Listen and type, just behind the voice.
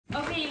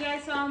Hey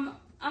guys, so I'm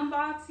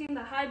unboxing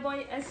the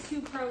Hiboy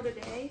S2 Pro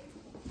today.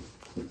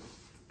 Let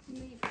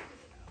me put it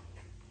out.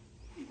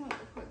 I'm going to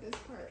record this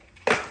part.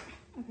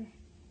 Okay.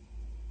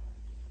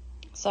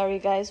 Sorry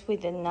guys, we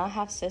did not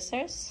have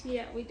scissors.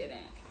 Yeah, we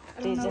didn't.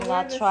 Please do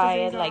not try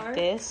it like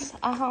this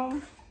at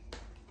home.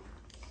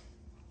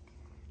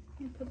 Let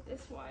me put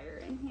this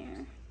wire in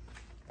here.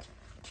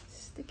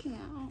 It's sticking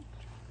out.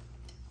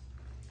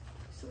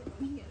 So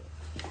let me get it.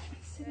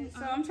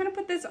 So I'm trying to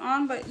put this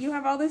on, but you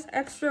have all this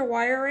extra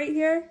wire right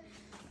here.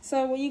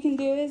 So what you can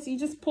do is you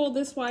just pull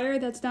this wire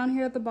that's down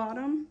here at the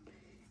bottom,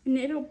 and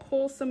it'll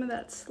pull some of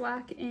that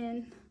slack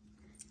in.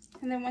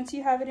 And then once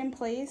you have it in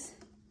place,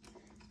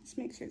 just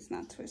make sure it's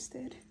not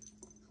twisted.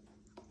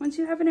 Once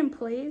you have it in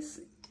place,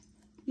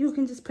 you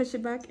can just push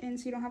it back in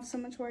so you don't have so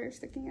much wire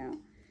sticking out.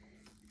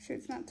 Make sure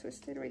it's not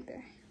twisted right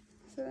there.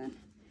 So then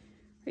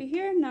right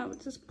here, now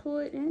just pull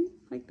it in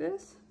like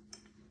this,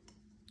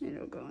 and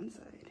it'll go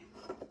inside.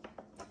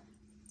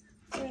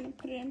 So then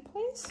put it in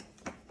place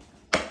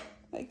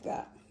like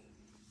that.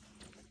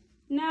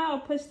 Now I'll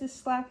push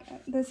this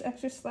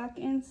extra slack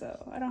in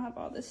so I don't have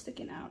all this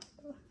sticking out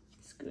of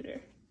the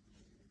scooter.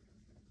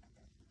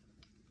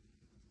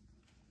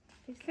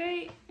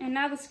 Okay, and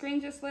now the screen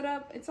just lit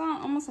up. It's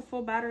on almost a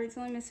full battery. It's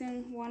only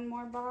missing one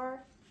more bar.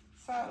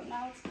 So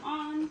now it's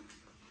on.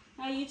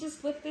 Now you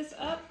just lift this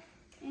up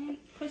and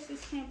push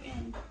this clamp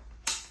in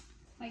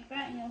like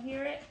that, and you'll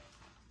hear it.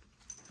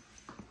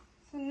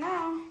 So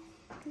now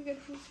you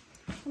get to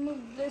remove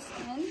this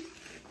end.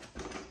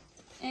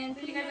 And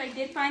for you guys, I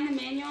did find the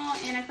manual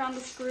and I found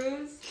the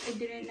screws. I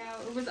didn't know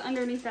it was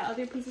underneath that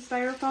other piece of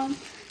styrofoam.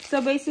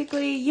 So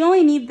basically, you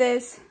only need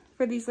this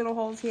for these little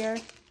holes here,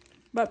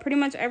 but pretty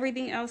much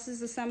everything else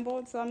is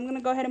assembled. So I'm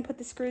gonna go ahead and put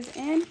the screws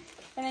in,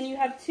 and then you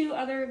have two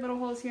other little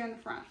holes here in the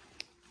front.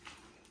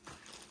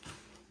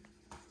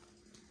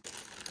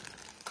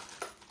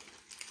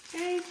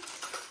 Okay.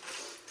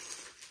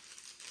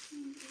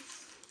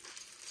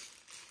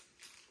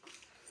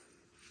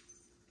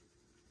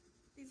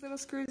 These little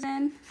screws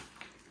in.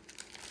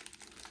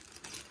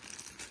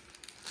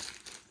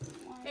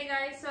 Hey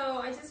guys, so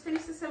I just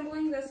finished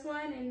assembling this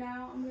one, and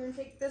now I'm gonna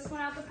take this one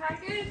out the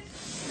package.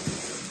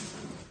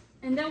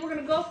 And then we're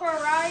gonna go for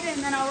a ride,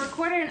 and then I'll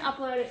record it and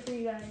upload it for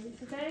you guys,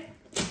 okay?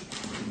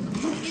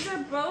 These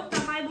are both the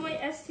Hiboy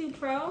S2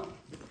 Pro.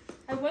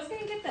 I was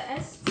gonna get the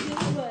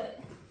S2, but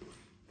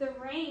the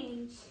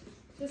range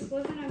just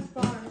wasn't as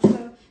far.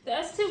 So the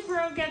S2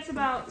 Pro gets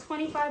about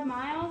 25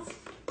 miles,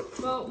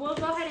 but we'll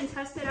go ahead and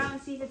test it out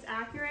and see if it's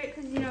accurate,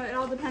 because you know, it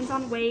all depends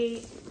on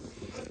weight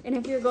and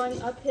if you're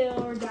going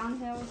uphill or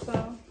downhill.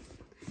 So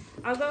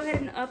I'll go ahead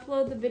and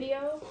upload the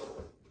video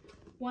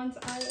once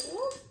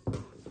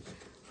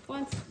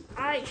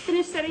I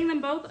finish setting them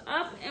both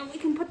up, and we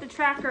can put the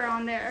tracker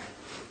on there.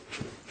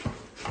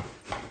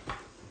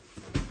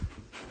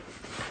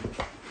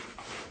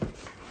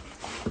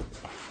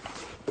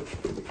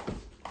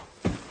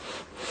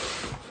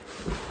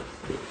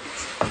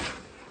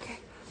 Okay.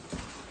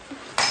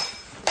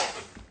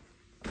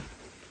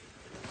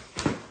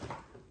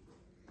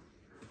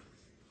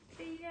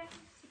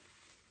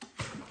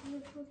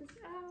 Pull this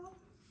out.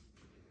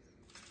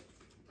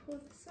 Pull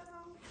this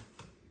out.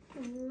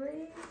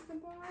 Raise the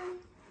bar.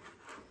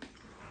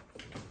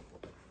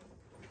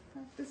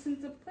 Put this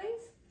into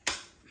place.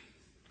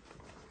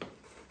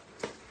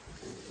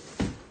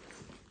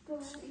 Go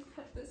ahead and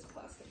cut this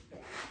plastic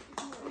back.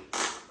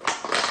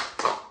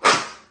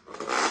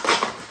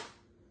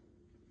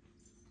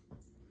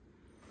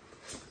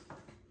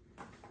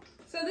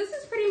 So this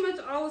is pretty much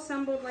all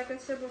assembled, like I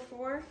said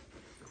before.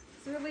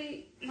 There's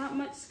really not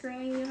much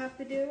screwing you have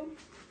to do.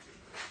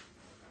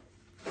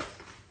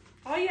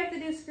 All you have to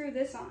do is screw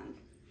this on.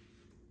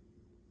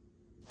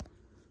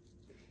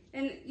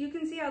 And you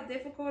can see how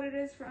difficult it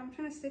is I'm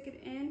trying to stick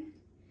it in,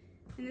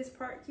 and this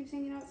part keeps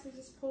hanging out, so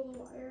just pull the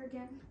wire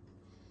again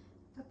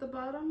at the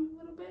bottom a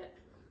little bit,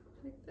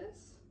 like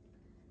this.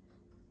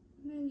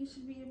 And then you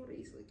should be able to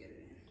easily get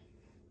it in.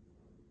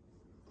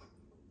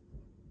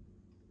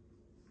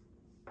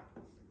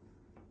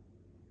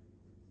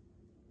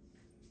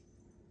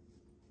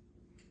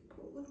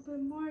 Pull a little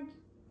bit more.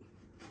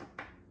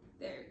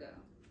 There you go.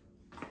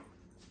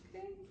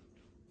 Okay.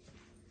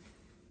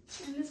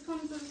 And this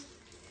comes with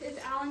its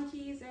Allen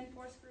keys and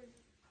 4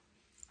 screws.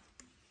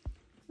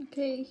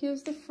 Okay,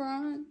 here's the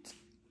front.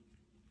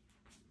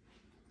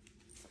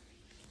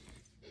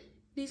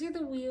 These are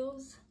the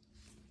wheels.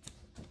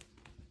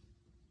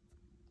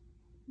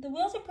 The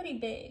wheels are pretty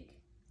big.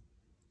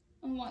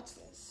 And watch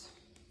this.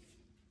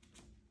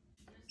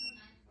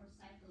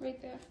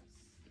 Right there.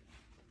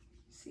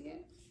 See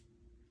it?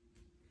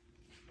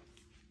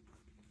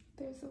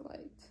 There's the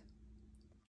lights.